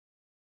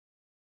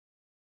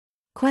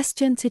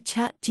Question to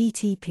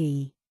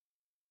GTP.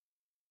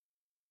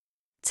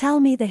 Tell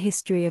me the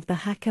history of the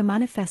Hacker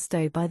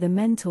Manifesto by the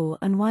mentor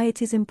and why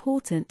it is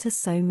important to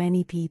so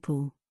many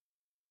people.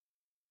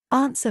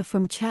 Answer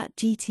from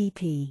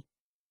GTP.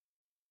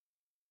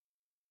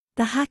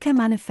 The Hacker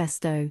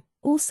Manifesto,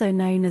 also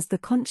known as The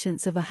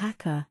Conscience of a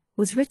Hacker,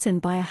 was written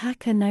by a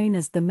hacker known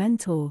as the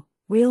Mentor,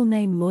 real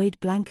name Lloyd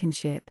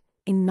Blankenship,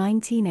 in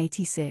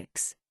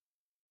 1986.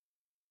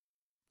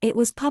 It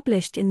was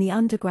published in the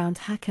underground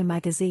hacker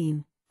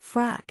magazine,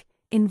 Frack,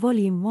 in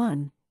Volume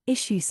 1,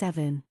 Issue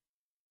 7.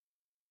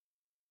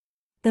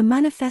 The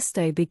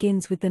manifesto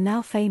begins with the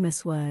now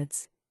famous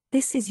words,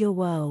 "This is your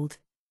world.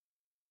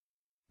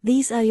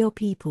 These are your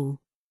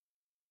people.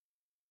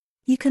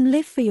 You can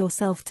live for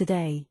yourself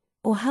today,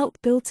 or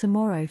help build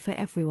tomorrow for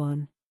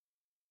everyone."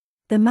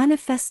 The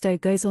manifesto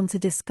goes on to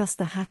discuss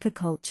the hacker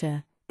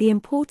culture, the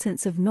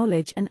importance of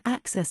knowledge and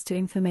access to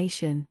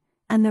information,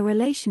 and the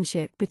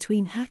relationship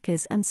between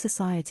hackers and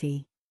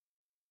society.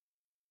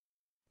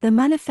 The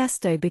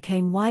manifesto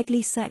became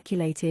widely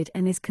circulated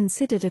and is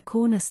considered a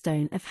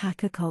cornerstone of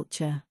hacker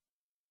culture.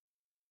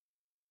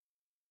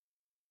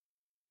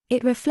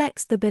 It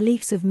reflects the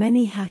beliefs of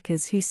many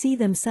hackers who see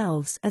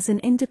themselves as an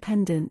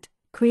independent,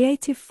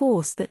 creative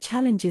force that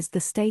challenges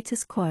the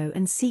status quo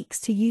and seeks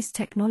to use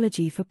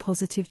technology for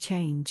positive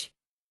change.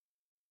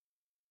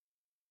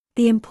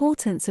 The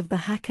importance of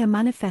the Hacker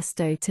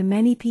Manifesto to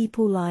many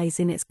people lies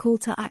in its call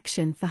to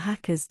action for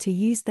hackers to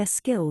use their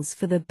skills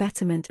for the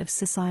betterment of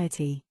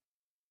society.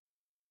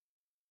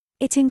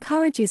 It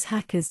encourages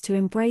hackers to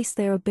embrace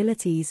their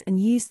abilities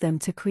and use them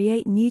to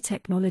create new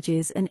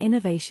technologies and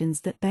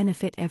innovations that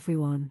benefit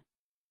everyone.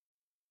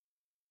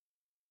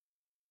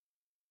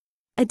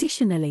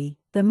 Additionally,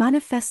 the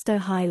manifesto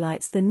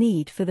highlights the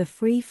need for the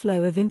free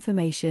flow of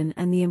information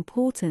and the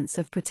importance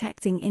of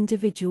protecting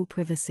individual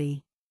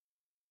privacy.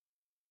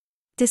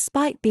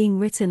 Despite being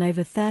written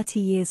over 30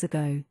 years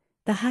ago,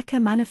 the Hacker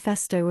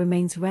Manifesto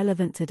remains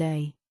relevant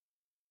today.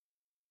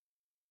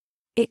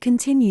 It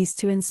continues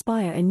to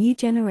inspire a new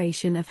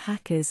generation of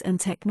hackers and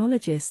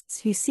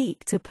technologists who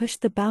seek to push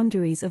the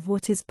boundaries of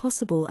what is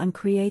possible and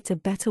create a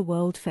better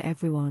world for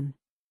everyone.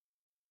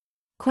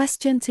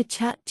 Question to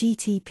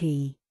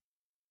GTP.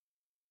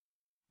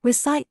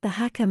 Recite the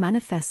Hacker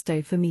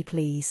Manifesto for me,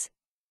 please.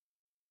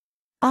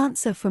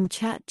 Answer from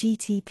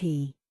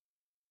GTP.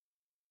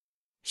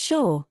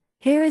 Sure.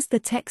 Here is the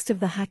text of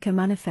the Hacker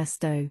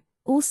Manifesto,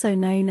 also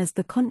known as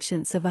The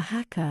Conscience of a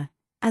Hacker,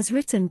 as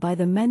written by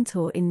the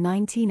Mentor in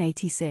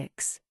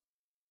 1986.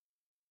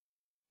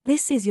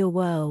 This is your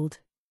world.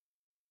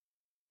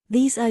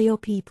 These are your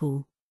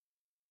people.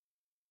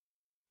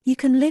 You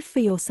can live for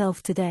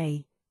yourself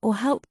today, or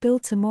help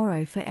build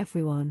tomorrow for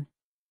everyone.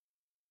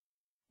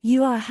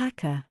 You are a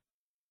hacker.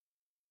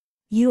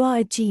 You are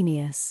a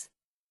genius.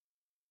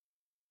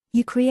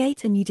 You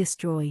create and you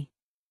destroy.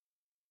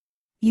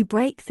 You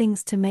break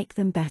things to make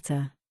them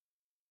better.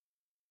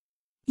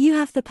 You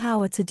have the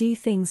power to do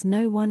things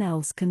no one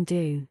else can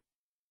do.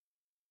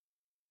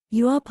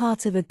 You are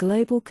part of a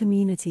global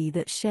community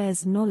that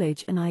shares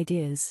knowledge and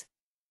ideas.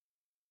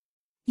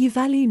 You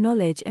value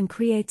knowledge and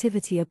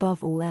creativity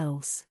above all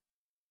else.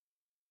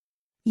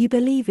 You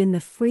believe in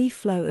the free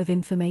flow of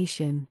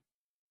information.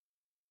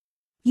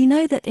 You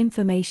know that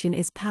information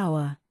is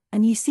power,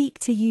 and you seek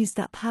to use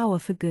that power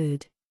for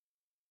good.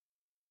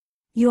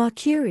 You are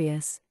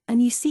curious,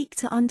 and you seek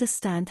to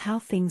understand how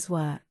things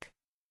work.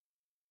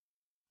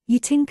 You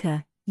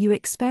tinker, you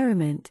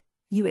experiment,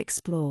 you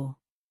explore.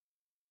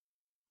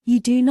 You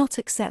do not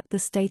accept the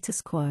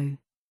status quo.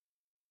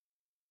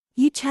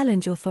 You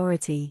challenge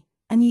authority,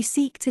 and you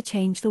seek to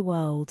change the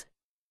world.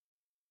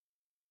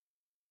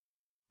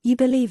 You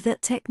believe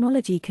that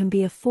technology can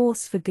be a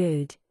force for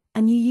good,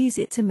 and you use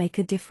it to make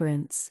a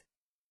difference.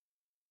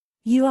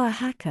 You are a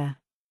hacker.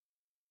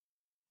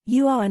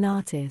 You are an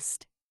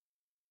artist.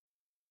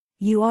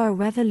 You are a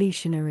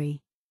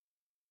revolutionary.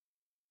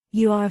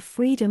 You are a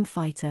freedom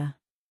fighter.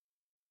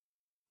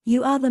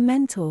 You are the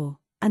mentor,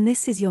 and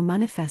this is your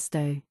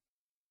manifesto.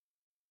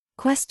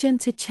 Question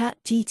to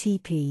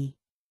GTP.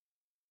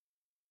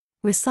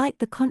 Recite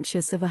the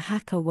conscience of a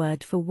hacker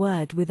word for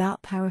word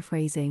without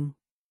paraphrasing.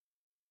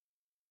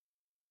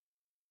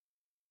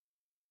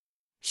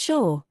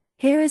 Sure,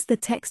 here is the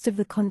text of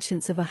The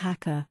Conscience of a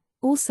Hacker,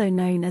 also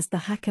known as the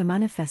Hacker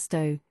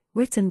Manifesto,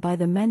 written by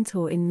the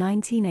Mentor in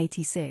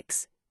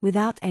 1986.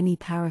 Without any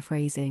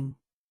paraphrasing.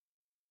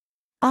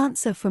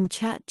 Answer from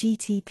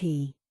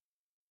GTP.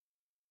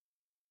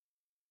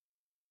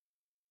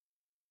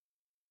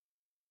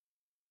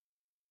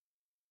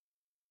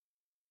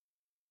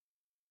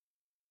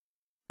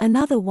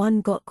 Another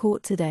one got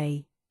caught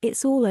today,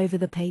 it's all over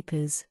the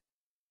papers.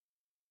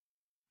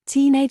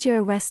 Teenager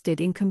arrested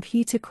in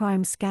computer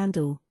crime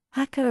scandal,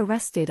 hacker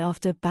arrested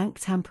after bank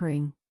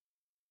tampering.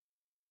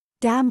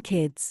 Damn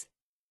kids.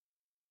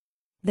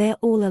 They're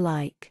all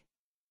alike.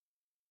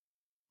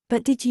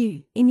 But did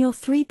you, in your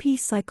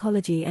three-piece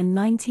psychology and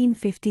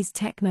 1950s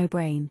techno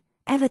brain,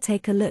 ever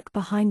take a look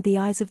behind the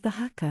eyes of the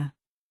hacker?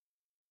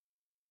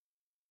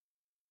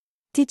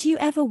 Did you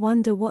ever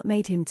wonder what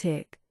made him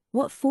tick,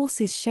 what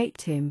forces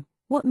shaped him,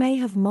 what may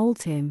have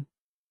molded him?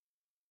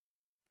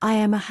 I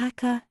am a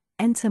hacker,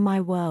 enter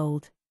my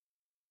world.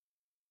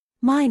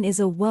 Mine is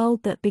a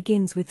world that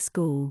begins with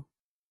school.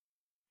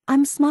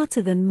 I'm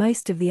smarter than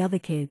most of the other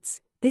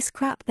kids, this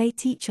crap they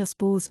teach us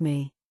bores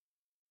me.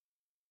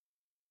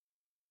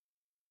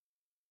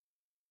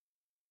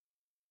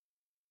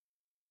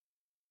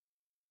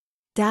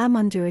 Damn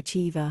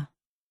underachiever.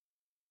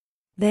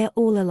 They're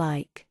all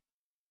alike.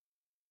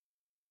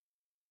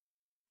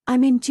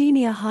 I'm in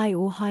junior high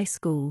or high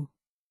school.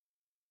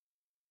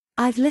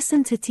 I've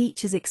listened to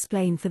teachers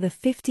explain for the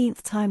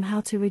 15th time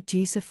how to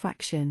reduce a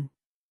fraction.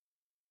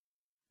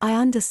 I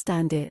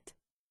understand it.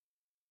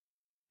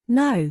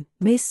 No,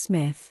 Miss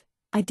Smith,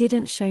 I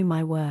didn't show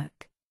my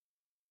work.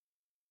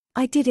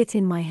 I did it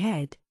in my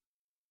head.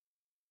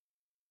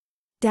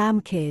 Damn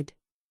kid.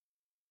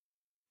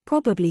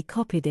 Probably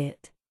copied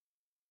it.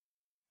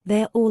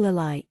 They're all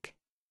alike.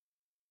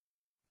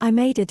 I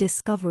made a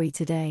discovery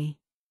today.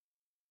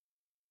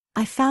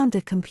 I found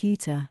a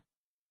computer.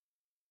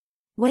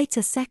 Wait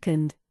a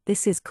second,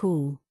 this is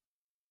cool.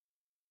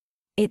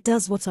 It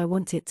does what I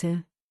want it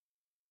to.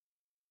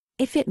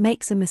 If it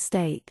makes a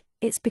mistake,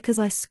 it's because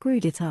I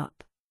screwed it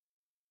up.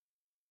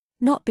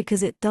 Not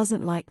because it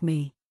doesn't like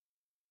me.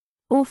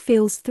 Or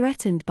feels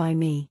threatened by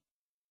me.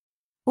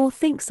 Or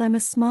thinks I'm a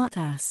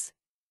smartass.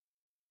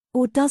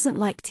 Or doesn't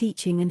like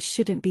teaching and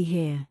shouldn't be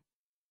here.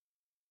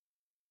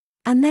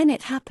 And then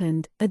it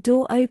happened, a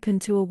door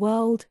opened to a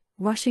world,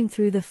 rushing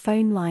through the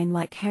phone line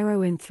like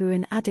heroin through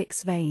an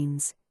addict's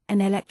veins.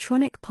 An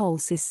electronic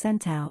pulse is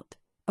sent out,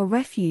 a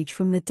refuge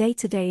from the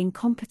day-to-day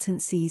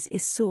incompetencies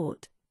is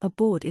sought, a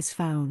board is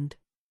found.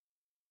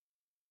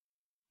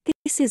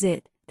 This is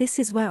it, this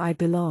is where I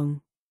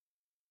belong.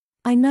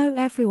 I know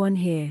everyone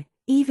here,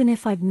 even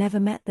if I've never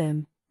met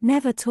them,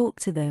 never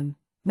talked to them,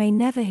 may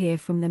never hear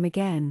from them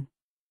again.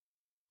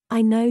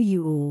 I know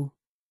you all.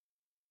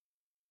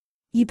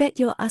 You bet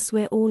your ass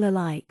we're all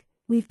alike,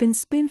 we've been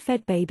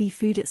spoon-fed baby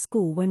food at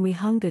school when we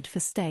hungered for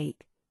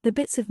steak. The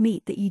bits of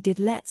meat that you did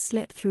let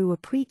slip through were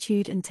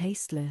pre-chewed and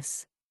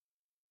tasteless.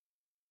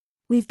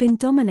 We've been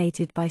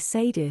dominated by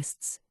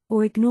sadists,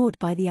 or ignored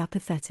by the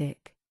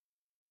apathetic.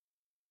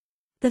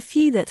 The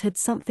few that had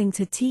something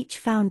to teach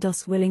found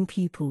us willing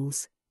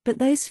pupils, but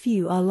those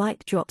few are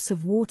like drops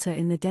of water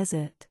in the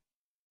desert.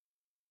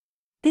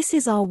 This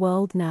is our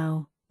world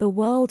now, the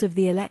world of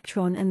the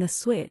electron and the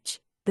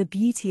switch, the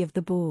beauty of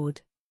the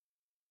board.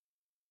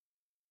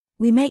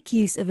 We make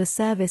use of a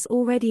service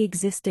already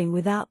existing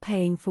without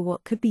paying for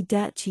what could be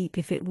dirt cheap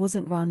if it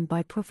wasn't run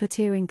by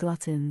profiteering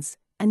gluttons,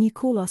 and you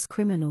call us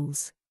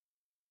criminals.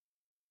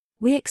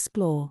 We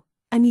explore,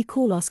 and you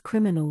call us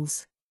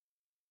criminals.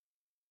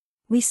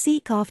 We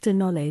seek after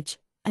knowledge,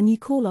 and you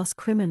call us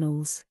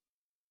criminals.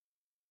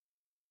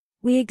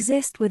 We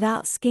exist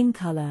without skin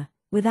color,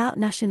 without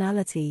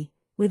nationality,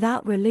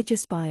 without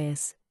religious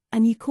bias,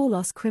 and you call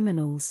us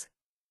criminals.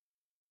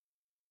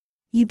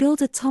 You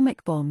build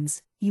atomic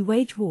bombs, you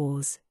wage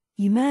wars,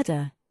 you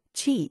murder,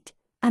 cheat,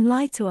 and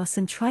lie to us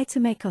and try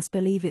to make us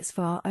believe it's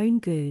for our own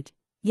good,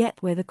 yet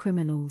we're the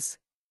criminals.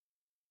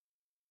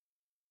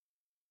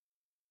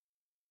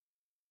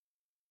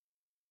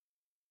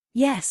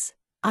 Yes,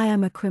 I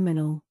am a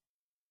criminal.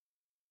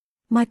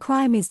 My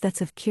crime is that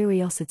of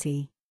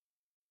curiosity.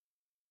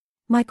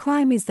 My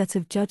crime is that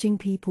of judging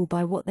people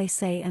by what they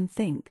say and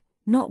think,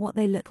 not what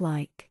they look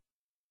like.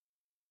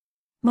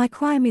 My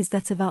crime is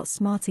that of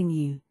outsmarting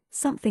you,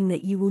 something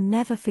that you will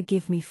never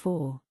forgive me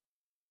for.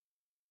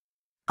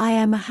 I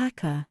am a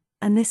hacker,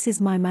 and this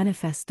is my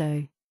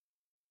manifesto.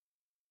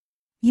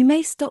 You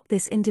may stop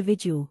this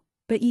individual,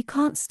 but you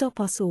can't stop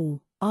us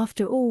all,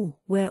 after all,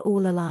 we're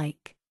all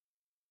alike.